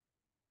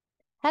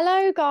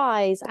Hello,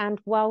 guys, and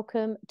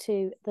welcome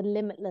to the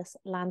Limitless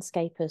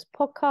Landscapers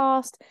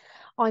podcast.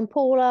 I'm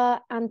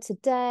Paula, and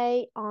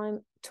today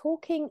I'm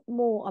talking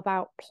more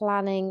about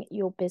planning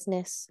your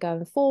business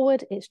going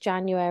forward. It's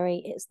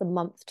January, it's the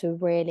month to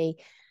really,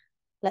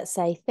 let's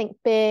say, think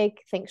big,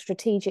 think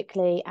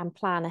strategically, and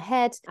plan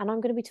ahead. And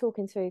I'm going to be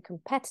talking through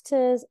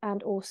competitors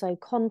and also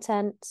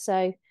content.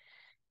 So,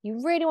 you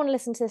really want to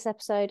listen to this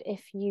episode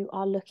if you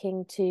are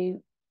looking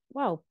to,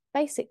 well,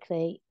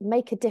 basically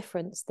make a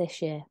difference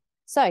this year.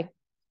 So,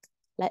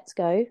 let's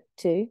go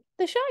to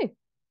the show.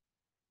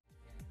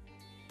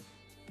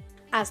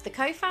 As the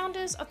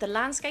co-founders of the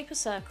Landscaper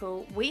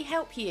Circle, we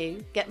help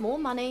you get more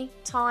money,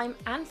 time,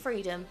 and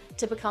freedom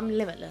to become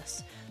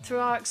limitless through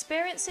our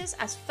experiences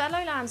as fellow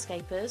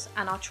landscapers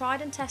and our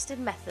tried and tested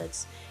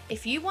methods.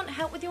 If you want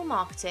help with your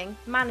marketing,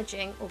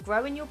 managing, or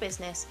growing your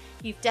business,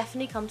 you've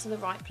definitely come to the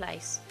right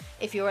place.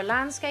 If you're a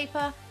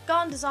landscaper,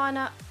 garden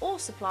designer, or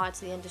supplier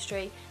to the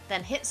industry,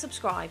 then hit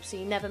subscribe so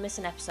you never miss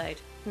an episode.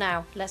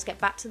 Now, let's get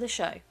back to the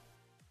show.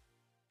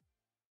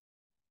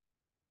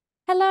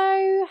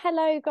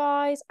 Hello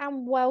guys,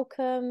 and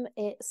welcome.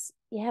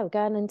 We're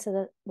going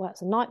into it's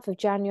the 9th of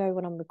January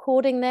when I'm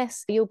recording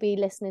this. You'll be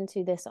listening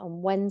to this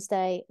on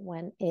Wednesday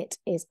when it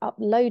is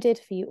uploaded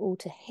for you all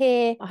to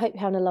hear. I hope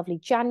you're having a lovely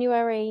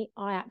January.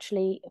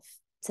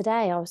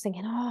 Today I was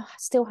thinking, I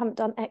still haven't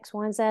done X,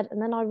 Y, and Z.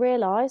 And then I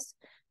realised,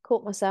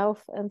 caught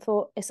myself and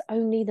thought, it's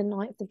only the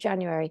 9th of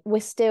January. We're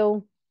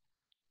still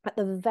at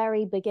the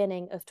very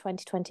beginning of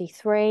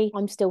 2023.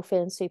 I'm still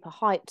feeling super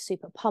hyped,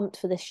 super pumped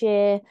for this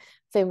year,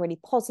 feeling really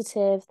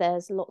positive.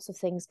 There's lots of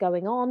things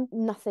going on.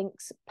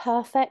 Nothing's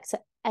perfect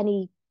at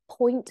any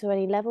point or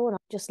any level, and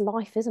just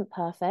life isn't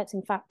perfect.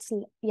 In fact,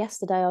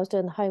 yesterday I was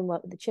doing the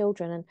homework with the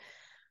children, and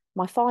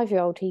my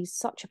 5-year-old, he's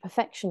such a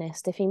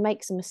perfectionist. If he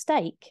makes a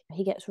mistake,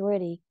 he gets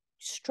really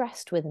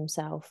stressed with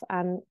himself.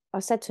 And I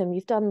said to him,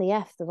 "You've done the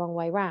F the wrong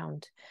way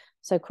round.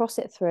 So cross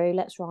it through,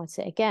 let's write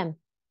it again."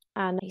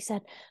 And he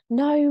said,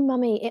 "No,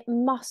 mummy, it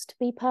must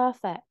be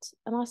perfect."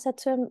 And I said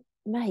to him,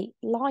 "Mate,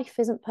 life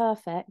isn't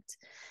perfect.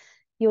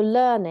 You're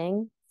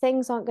learning.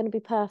 Things aren't going to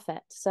be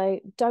perfect. So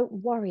don't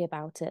worry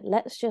about it.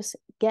 Let's just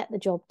get the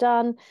job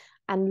done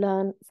and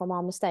learn from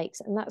our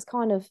mistakes." And that's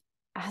kind of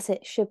as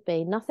it should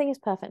be. Nothing is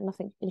perfect,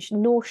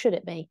 nor should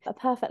it be. A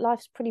perfect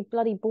life's pretty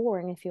bloody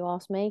boring, if you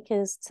ask me,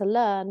 because to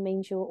learn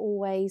means you're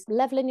always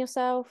leveling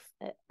yourself.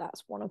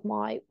 That's one of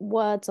my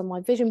words on my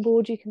vision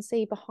board you can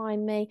see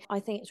behind me. I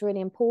think it's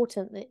really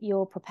important that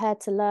you're prepared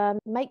to learn,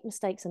 make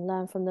mistakes and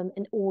learn from them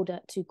in order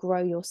to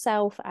grow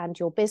yourself and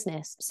your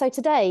business. So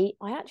today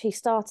I actually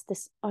started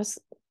this. I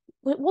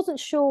wasn't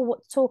sure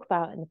what to talk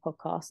about in the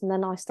podcast, and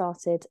then I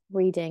started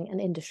reading an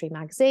industry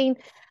magazine,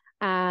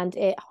 and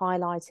it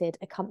highlighted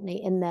a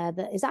company in there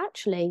that is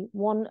actually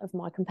one of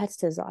my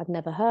competitors that I'd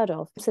never heard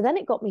of. So then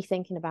it got me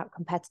thinking about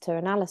competitor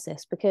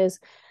analysis, because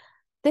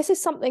this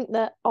is something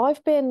that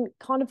I've been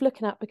kind of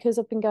looking at because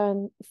I've been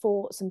going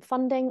for some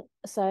funding.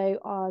 So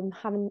I'm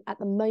having at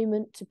the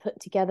moment to put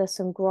together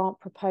some grant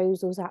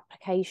proposals,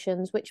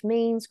 applications, which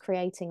means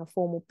creating a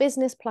formal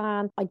business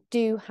plan. I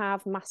do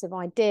have massive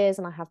ideas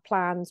and I have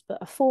plans, but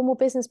a formal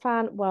business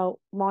plan, well,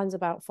 mine's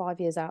about 5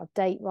 years out of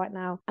date right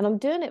now. And I'm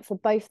doing it for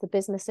both the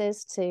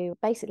businesses to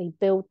basically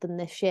build them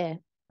this year.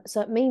 So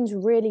it means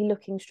really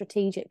looking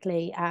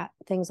strategically at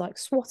things like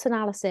SWOT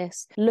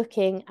analysis,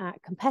 looking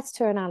at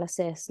competitor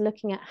analysis,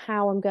 looking at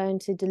how I'm going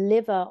to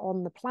deliver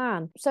on the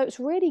plan. So it's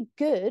really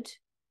good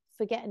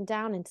for getting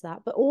down into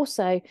that, but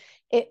also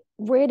it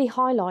really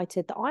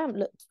highlighted that I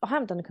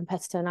haven't done a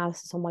competitor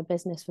analysis on my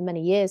business for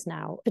many years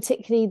now,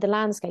 particularly the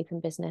landscaping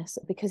business,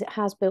 because it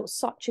has built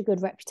such a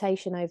good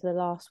reputation over the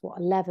last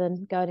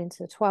 11 going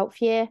into the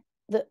 12th year,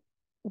 that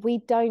we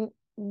don't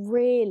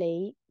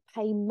really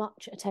pay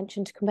much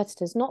attention to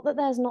competitors. Not that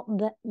there's not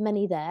that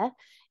many there,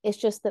 it's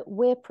just that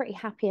we're pretty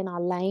happy in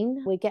our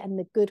lane. We're getting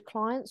the good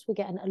clients, we're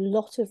getting a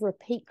lot of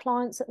repeat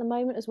clients at the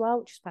moment as well,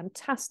 which is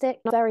fantastic.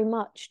 Very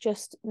much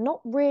just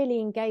not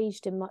really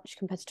engaged in much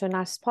competitor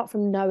analysis apart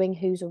from knowing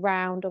who's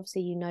around.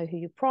 Obviously you know who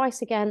you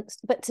price against,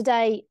 but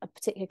today a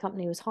particular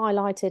company was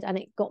highlighted and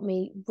it got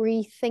me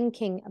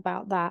rethinking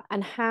about that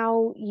and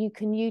how you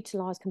can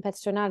utilize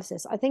competitor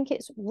analysis. I think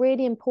it's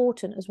really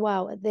important as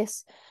well at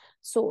this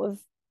sort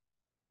of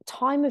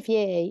time of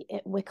year.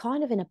 We're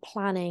kind of in a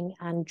planning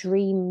and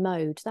dream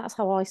mode. That's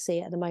how I see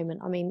it at the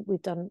moment. I mean,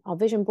 we've done our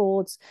vision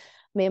boards.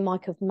 Me and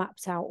Mike have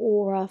mapped out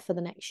Aura for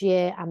the next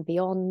year and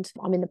beyond.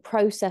 I'm in the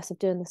process of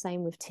doing the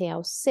same with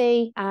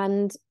TLC,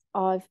 and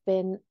I've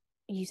been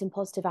using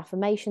positive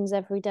affirmations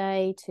every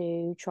day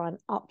to try and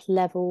up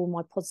level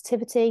my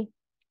positivity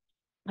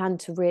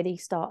and to really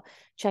start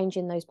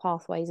changing those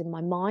pathways in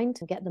my mind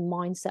and get the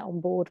mindset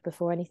on board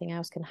before anything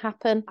else can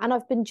happen. And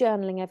I've been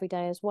journaling every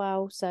day as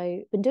well.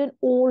 So been doing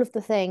all of the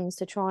things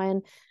to try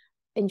and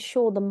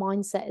ensure the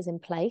mindset is in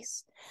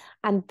place.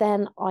 And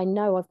then I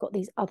know I've got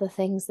these other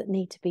things that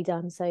need to be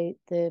done. So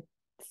the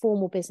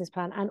formal business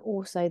plan and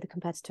also the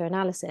competitor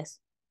analysis.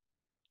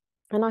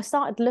 And I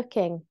started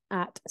looking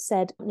at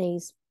said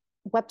companies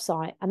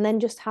website, and then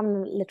just having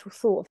a little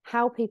thought of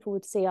how people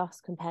would see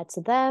us compared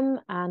to them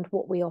and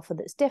what we offer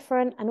that's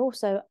different. And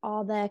also,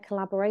 are there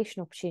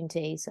collaboration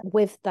opportunities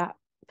with that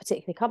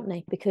particular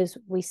company, because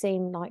we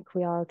seem like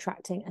we are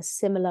attracting a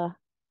similar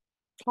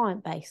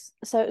client base.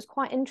 So it's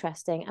quite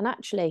interesting. And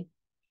actually,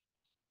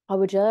 I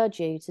would urge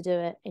you to do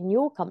it in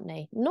your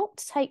company, not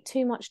to take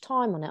too much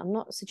time on it. I'm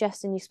not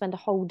suggesting you spend a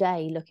whole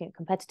day looking at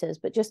competitors,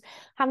 but just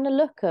having a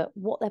look at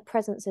what their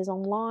presence is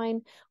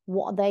online,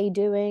 what are they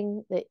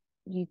doing that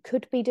you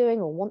could be doing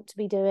or want to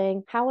be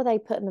doing, how are they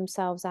putting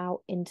themselves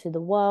out into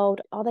the world,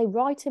 are they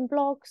writing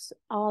blogs,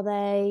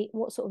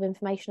 what sort of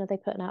information are they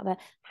putting out there,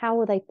 how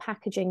are they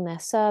packaging their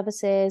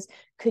services,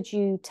 could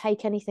you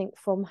take anything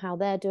from how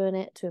they're doing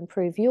it to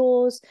improve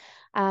yours?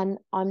 And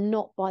I'm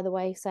not, by the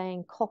way,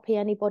 saying copy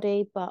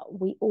anybody, but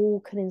we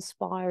all can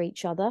inspire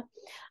each other.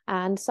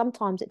 And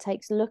sometimes it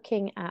takes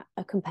looking at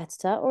a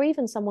competitor or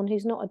even someone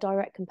who's not a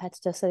direct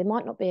competitor, so they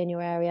might not be in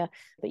your area,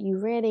 but you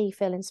really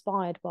feel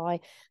inspired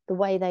by the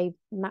way they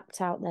mapped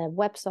out their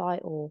website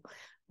or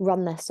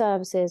run their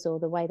services, or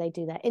the way they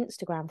do their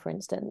Instagram, for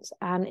instance.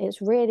 And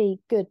it's really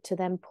good to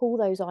then pull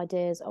those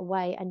ideas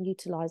away and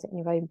utilize it in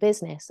your own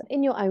business,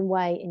 in your own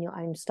way, in your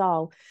own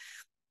style.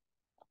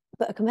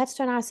 But a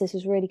competitor analysis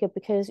is really good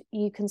because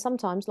you can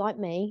sometimes, like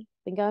me,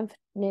 been going for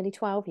nearly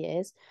 12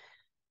 years,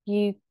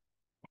 you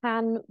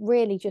can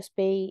really just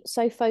be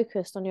so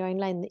focused on your own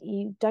lane that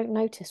you don't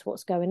notice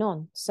what's going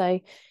on. So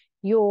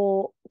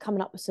you're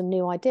coming up with some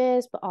new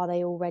ideas, but are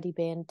they already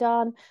being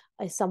done?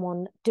 Is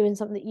someone doing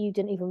something that you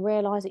didn't even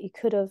realize that you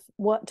could have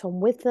worked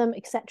on with them,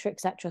 etc.,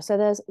 etc.? So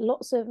there's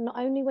lots of, not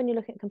only when you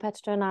look at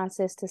competitor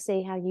analysis to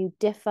see how you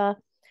differ,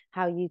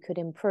 how you could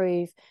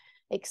improve,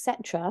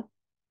 etc.,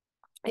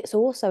 it's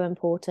also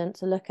important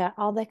to look at,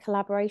 are there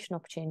collaboration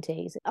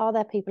opportunities? Are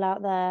there people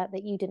out there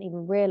that you didn't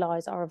even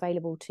realize are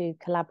available to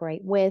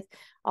collaborate with?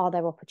 Are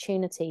there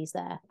opportunities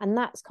there? And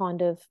that's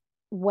kind of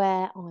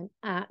where I'm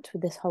at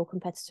with this whole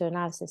competitor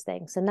analysis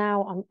thing. So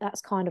now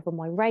that's kind of on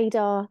my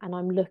radar, and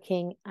I'm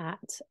looking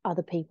at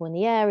other people in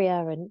the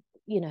area and,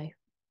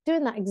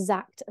 doing that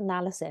exact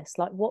analysis,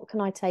 like what can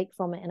I take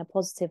from it in a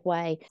positive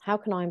way? How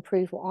can I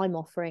improve what I'm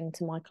offering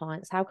to my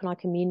clients? How can I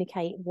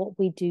communicate what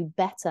we do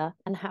better?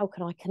 And how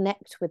can I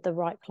connect with the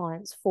right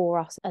clients for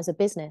us as a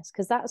business?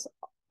 Because that's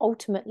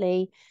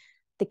ultimately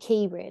the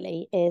key,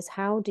 really, is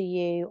how do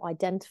you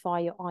identify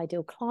your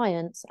ideal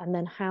clients, and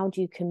then how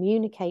do you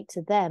communicate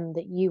to them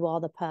that you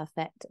are the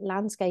perfect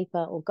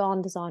landscaper or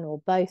garden designer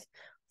or both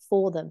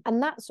for them?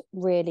 And that's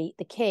really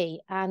the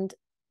key. And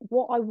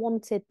what I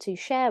wanted to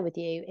share with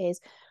you is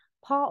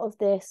part of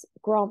this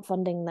grant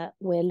funding that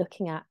we're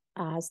looking at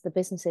as the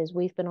businesses.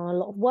 We've been on a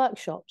lot of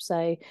workshops,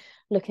 so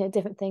looking at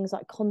different things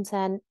like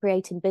content,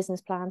 creating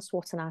business plans,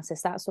 SWOT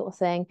analysis, that sort of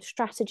thing,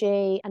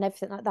 strategy and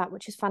everything like that,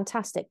 which is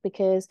fantastic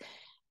because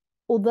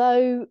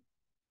although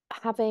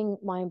having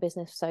my own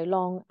business for so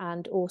long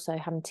and also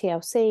having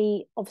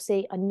TLC,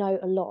 obviously I know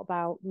a lot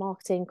about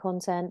marketing,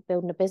 content,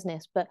 building a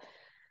business, but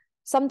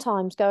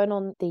sometimes going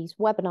on these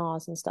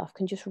webinars and stuff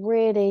can just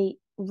really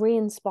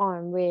re-inspire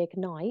and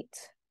reignite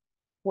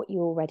what you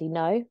already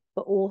know,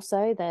 but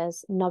also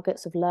there's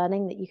nuggets of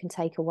learning that you can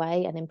take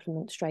away and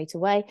implement straight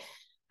away.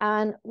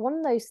 And one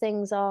of those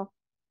things are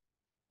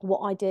what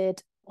I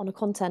did on a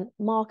content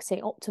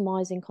marketing,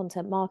 optimizing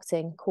content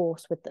marketing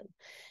course with them,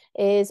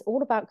 is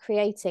all about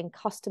creating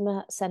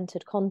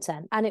customer-centered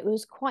content. And it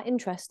was quite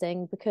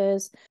interesting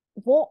because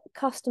what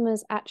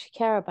customers actually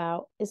care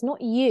about is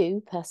not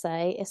you per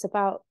se, it's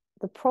about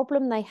the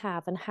problem they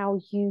have and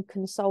how you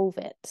can solve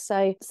it.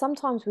 So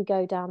sometimes we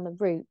go down the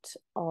route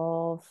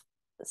of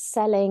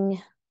selling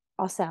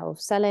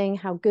ourselves, selling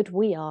how good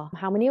we are,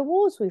 how many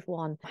awards we've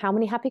won, how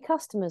many happy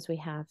customers we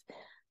have.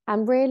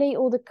 And really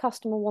all the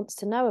customer wants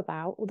to know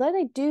about, although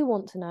they do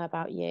want to know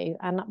about you,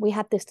 and we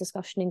had this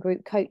discussion in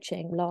group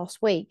coaching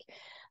last week,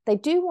 they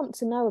do want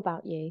to know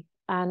about you.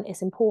 And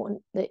it's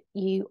important that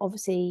you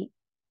obviously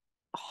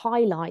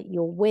highlight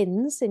your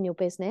wins in your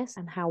business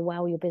and how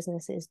well your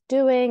business is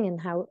doing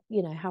and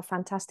how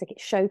fantastic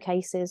it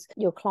showcases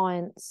your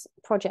clients'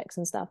 projects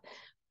and stuff.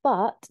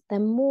 But they're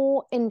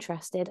more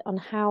interested on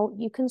how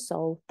you can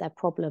solve their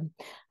problem.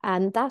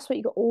 And that's what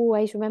you got to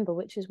always remember,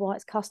 which is why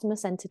it's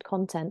customer-centered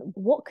content.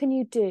 What can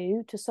you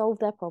do to solve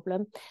their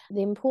problem?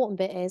 The important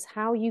bit is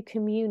how you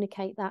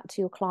communicate that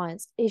to your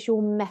clients. Is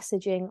your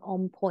messaging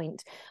on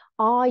point?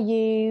 Are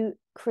you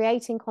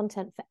creating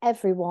content for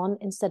everyone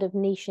instead of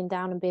niching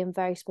down and being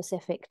very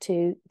specific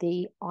to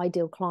the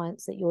ideal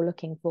clients that you're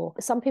looking for?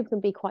 Some people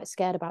can be quite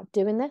scared about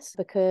doing this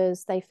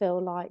because they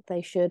feel like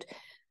they should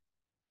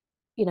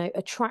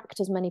attract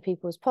as many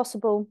people as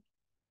possible,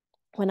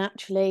 when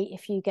actually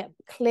if you get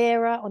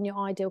clearer on your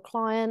ideal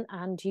client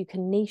and you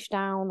can niche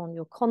down on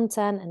your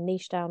content and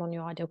niche down on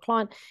your ideal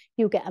client,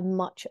 you'll get a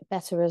much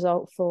better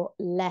result for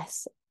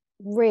less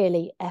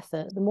really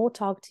effort. The more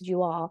targeted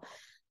you are,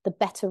 the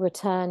better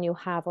return you'll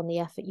have on the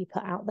effort you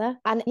put out there.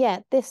 And yeah,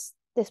 this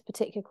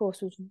particular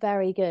course was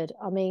very good.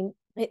 I mean,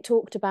 it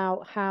talked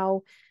about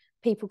how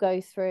people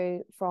go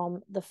through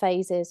from the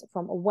phases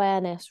from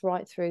awareness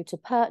right through to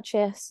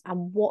purchase,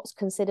 and what's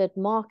considered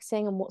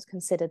marketing and what's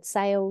considered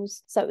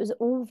sales. So it was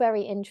all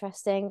very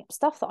interesting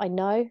stuff that I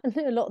know. I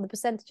knew a lot of the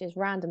percentages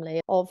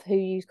randomly of who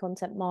use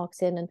content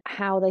marketing and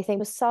how they think.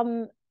 There's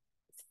some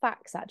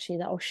facts actually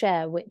that I'll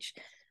share, which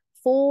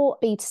for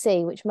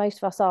B2C, which most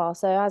of us are,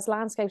 so as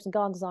landscapes and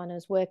garden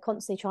designers, we're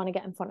constantly trying to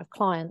get in front of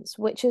clients,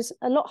 which is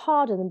a lot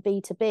harder than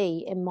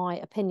B2B, in my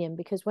opinion,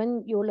 because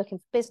when you're looking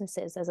for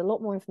businesses, there's a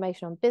lot more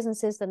information on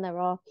businesses than there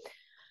are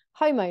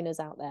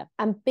homeowners out there.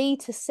 And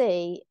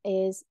B2C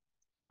is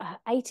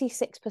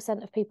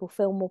 86% of people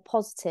feel more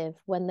positive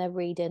when they're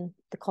reading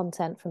the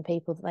content from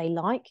people that they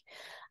like.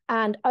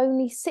 And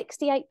only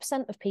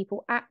 68% of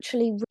people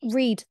actually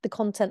read the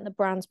content that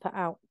brands put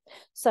out.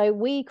 So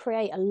we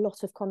create a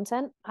lot of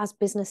content as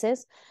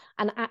businesses,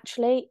 and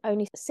actually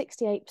only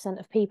 68%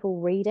 of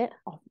people read it.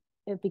 Oh,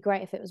 it would be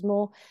great if it was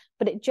more,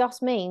 but it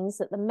just means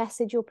that the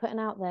message you're putting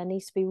out there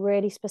needs to be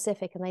really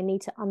specific and they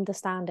need to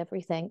understand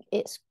everything.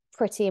 It's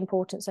pretty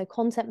important. So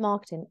content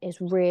marketing is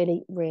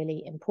really,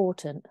 really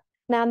important.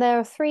 Now, there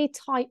are 3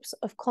 types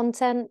of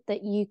content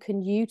that you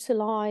can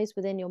utilize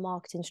within your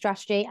marketing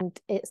strategy. And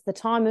it's the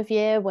time of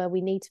year where we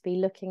need to be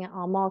looking at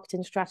our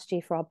marketing strategy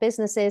for our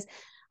businesses,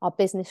 our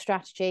business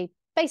strategy,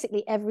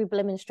 basically every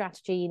blooming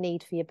strategy you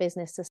need for your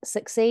business to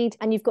succeed.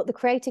 And you've got the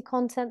created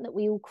content that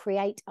we all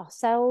create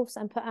ourselves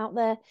and put out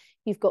there.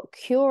 You've got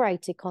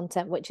curated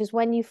content, which is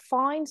when you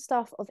find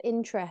stuff of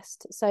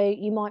interest. So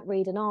you might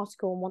read an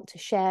article and want to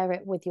share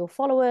it with your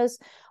followers,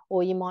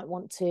 or you might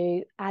want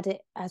to add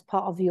it as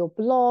part of your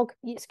blog.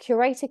 It's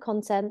curated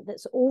content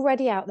that's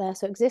already out there.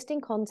 So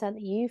existing content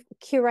that you've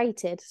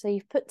curated, so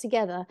you've put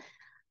together,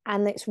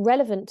 and it's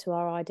relevant to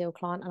our ideal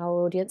client and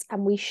our audience,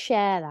 and we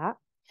share that.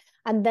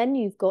 And then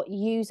you've got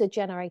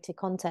user-generated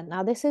content.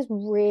 Now, this is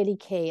really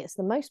key. It's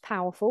the most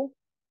powerful,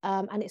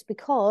 and it's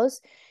because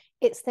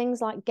it's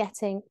things like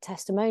getting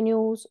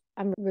testimonials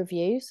and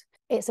reviews.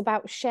 It's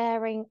about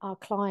sharing our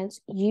clients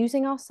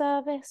using our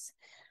service,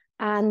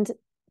 and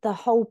the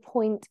whole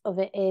point of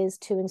it is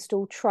to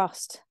install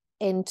trust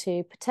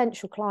into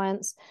potential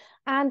clients,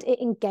 and it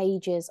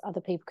engages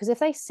other people, because if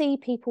they see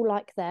people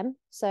like them,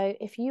 so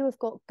if you have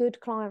got good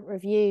client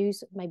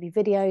reviews, maybe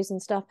videos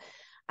and stuff,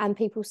 and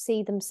people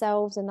see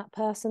themselves in that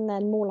person,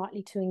 they're more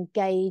likely to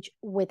engage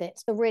with it.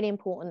 It's a really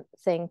important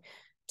thing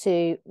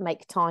to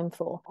make time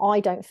for. I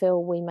don't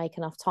feel we make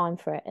enough time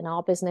for it in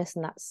our business,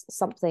 and that's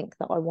something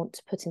that I want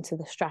to put into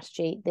the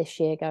strategy this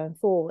year going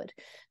forward.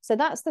 So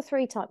that's the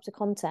 3 types of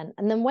content.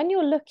 And then when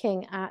you're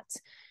looking at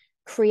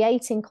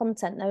creating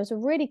content, there was a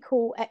really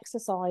cool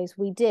exercise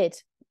we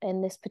did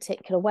in this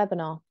particular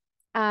webinar,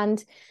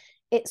 and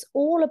it's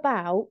all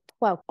about,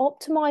 well,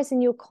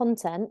 optimizing your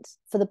content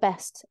for the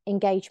best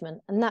engagement.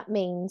 And that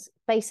means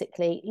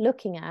basically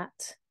looking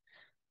at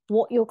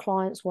what your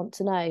clients want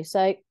to know.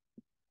 So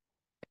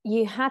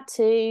you had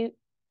to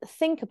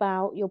think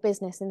about your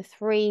business in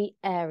 3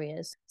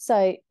 areas.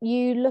 So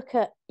you look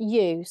at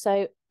you,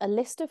 so a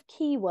list of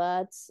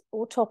keywords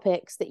or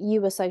topics that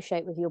you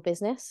associate with your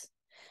business.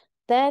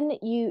 Then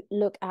you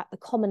look at the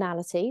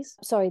commonalities,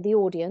 the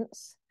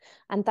audience.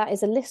 And that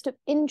is a list of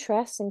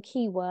interests and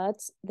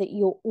keywords that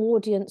your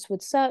audience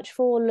would search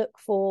for, look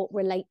for,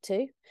 relate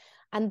to.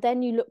 And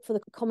then you look for the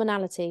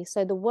commonality.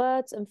 So the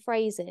words and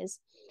phrases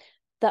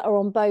that are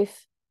on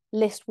both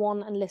list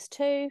 1 and list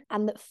 2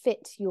 and that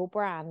fit your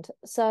brand.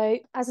 So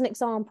as an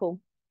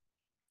example,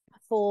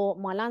 for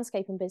my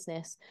landscaping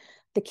business,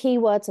 the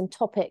keywords and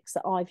topics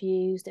that I've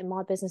used in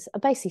my business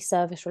are basically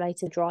service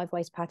related: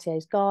 driveways,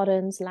 patios,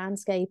 gardens,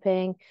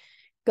 landscaping,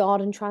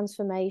 garden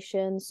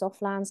transformation,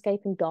 soft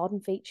landscaping,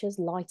 garden features,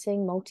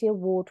 lighting,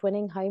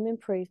 multi-award-winning home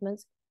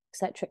improvements,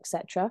 etc.,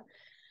 etc.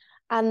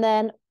 And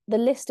then the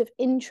list of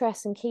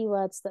interests and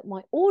keywords that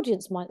my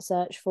audience might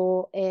search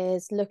for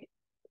is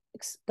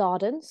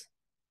gardens,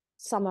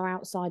 summer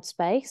outside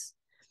space,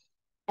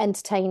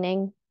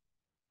 entertaining,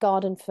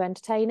 garden for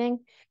entertaining,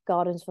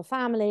 gardens for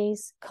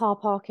families, car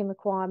parking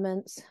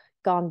requirements,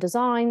 garden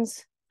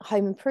designs,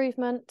 home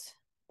improvement,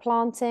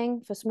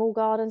 planting for small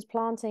gardens,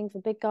 planting for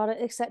big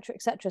gardens, etc.,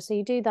 etc. So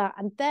you do that,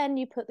 and then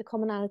you put the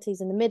commonalities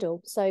in the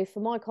middle. So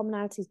for my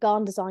commonalities,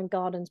 garden design,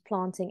 gardens,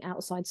 planting,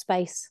 outside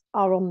space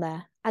are on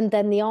there. And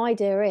then the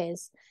idea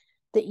is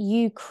that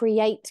you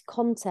create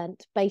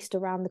content based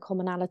around the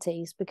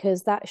commonalities,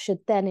 because that should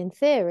then, in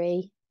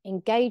theory,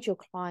 engage your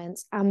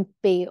clients and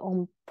be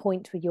on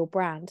point with your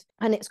brand.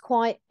 And it's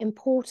quite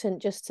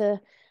important just to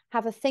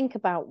have a think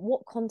about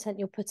what content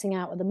you're putting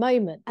out at the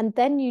moment, and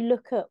then you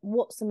look at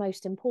what's the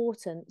most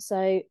important.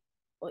 So,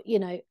 you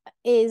know,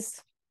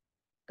 is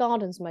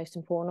gardens most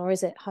important, or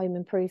is it home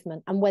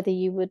improvement, and whether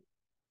you would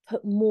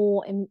put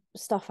more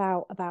stuff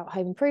out about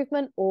home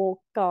improvement or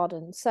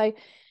gardens. So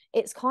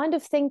it's kind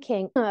of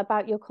thinking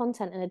about your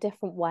content in a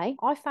different way.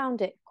 I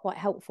found it quite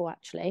helpful,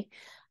 actually,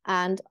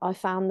 and I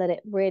found that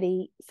it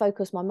really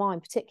focused my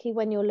mind, particularly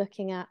when you're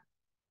looking at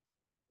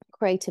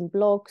creating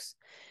blogs,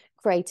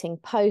 creating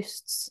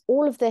posts.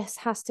 All of this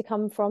has to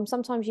come from,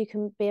 sometimes you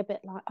can be a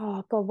bit like,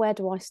 oh God, where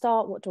do I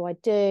start? What do I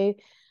do?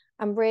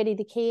 And really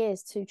the key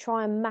is to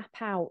try and map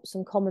out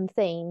some common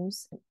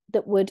themes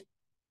that would,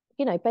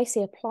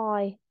 basically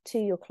apply to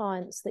your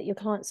clients, that your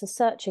clients are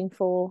searching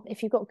for.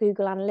 If you've got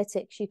Google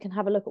Analytics, you can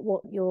have a look at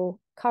what your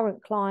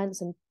current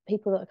clients and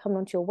people that are coming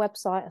onto your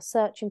website are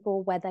searching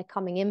for, where they're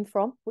coming in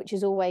from, which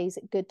is always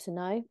good to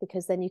know,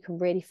 because then you can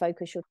really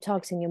focus your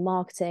targeting, your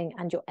marketing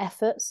and your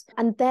efforts.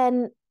 And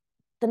then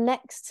the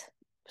next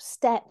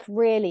step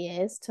really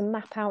is to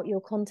map out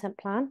your content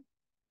plan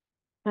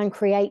and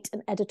create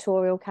an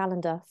editorial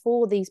calendar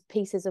for these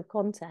pieces of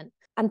content.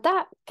 And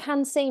that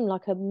can seem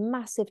like a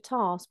massive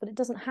task, but it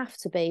doesn't have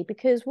to be,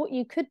 because what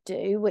you could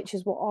do, which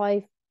is what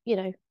I've,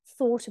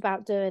 thought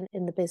about doing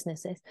in the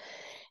businesses,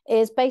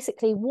 is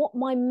basically what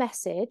my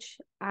message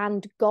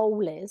and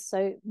goal is.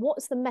 So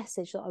what's the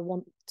message that I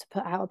want to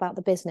put out about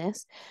the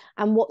business,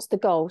 and what's the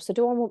goal? So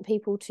do I want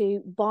people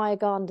to buy a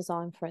garden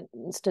design, for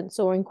instance,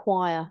 or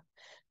inquire?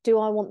 Do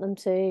I want them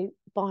to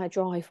buy a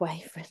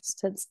driveway, for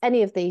instance?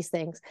 Any of these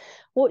things.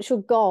 What's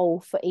your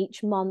goal for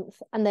each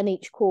month and then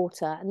each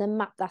quarter, and then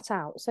map that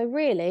out? So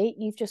really,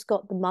 you've just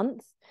got the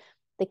month,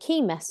 the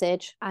key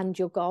message, and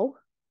your goal.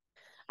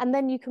 And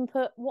then you can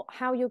put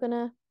how you're going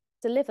to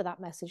deliver that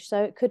message.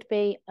 So it could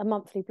be a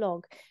monthly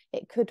blog.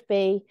 It could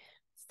be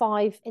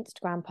 5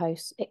 Instagram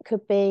posts. It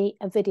could be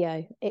a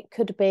video. It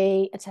could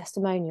be a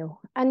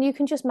testimonial. And you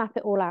can just map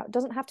it all out. It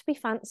doesn't have to be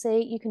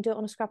fancy. You can do it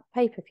on a scrap of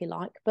paper if you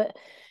like, but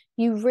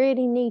you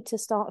really need to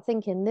start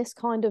thinking this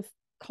kind of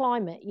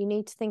climate. You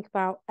need to think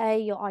about A,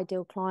 your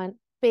ideal client,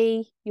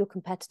 B, your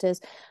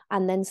competitors,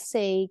 and then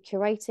C,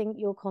 curating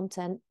your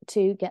content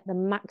to get the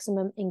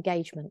maximum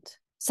engagement.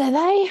 So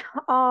they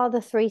are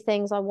the 3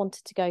 things I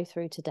wanted to go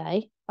through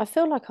today. I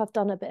feel like I've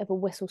done a bit of a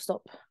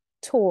whistle-stop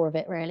tour of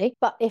it, really.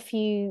 But if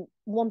you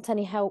want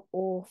any help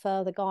or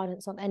further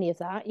guidance on any of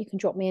that, you can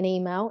drop me an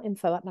email,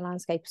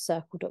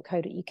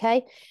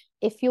 info@thelandscapercircle.co.uk.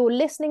 If you're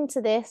listening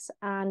to this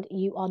and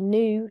you are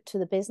new to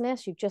the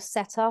business, you've just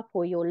set up,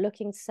 or you're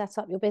looking to set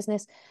up your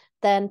business,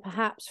 then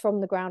perhaps From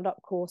the Ground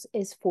Up course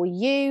is for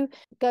you.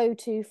 Go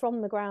to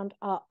From the Ground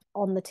Up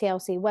on the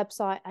TLC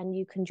website and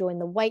you can join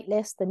the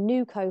waitlist. The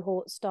new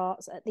cohort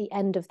starts at the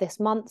end of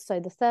this month. So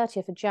the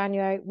 30th of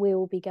January, we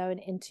will be going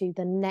into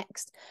the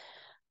next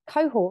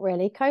cohort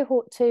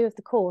 2 of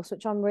the course,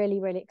 which I'm really,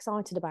 really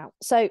excited about.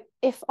 So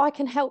if I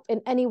can help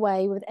in any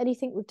way with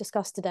anything we've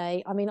discussed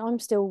today, I mean, I'm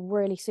still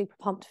really super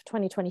pumped for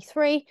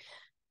 2023.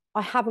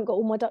 I haven't got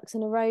all my ducks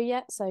in a row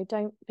yet, so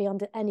don't be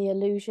under any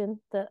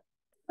illusion that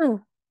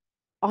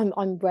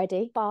I'm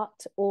ready,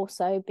 but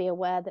also be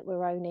aware that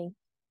we're only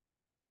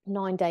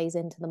 9 days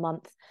into the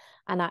month,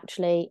 and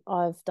actually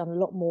I've done a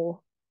lot more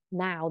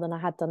now than I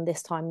had done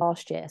this time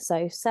last year.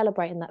 So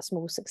celebrating that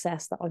small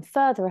success, that I'm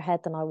further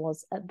ahead than I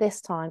was at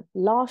this time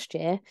last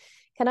year,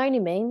 can only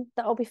mean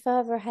that I'll be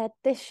further ahead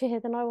this year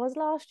than I was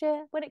last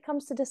year when it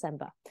comes to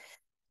December.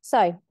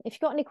 So if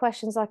you've got any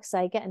questions, like I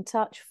say, get in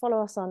touch.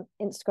 Follow us on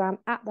Instagram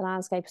at The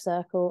Landscaper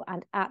Circle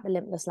and at the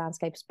Limitless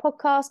Landscapers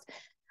Podcast.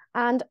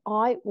 And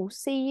I will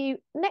see you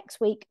next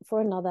week for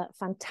another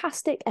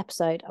fantastic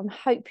episode. I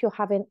hope you're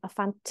having a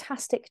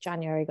fantastic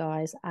January,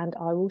 guys, and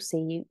I will see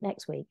you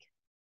next week.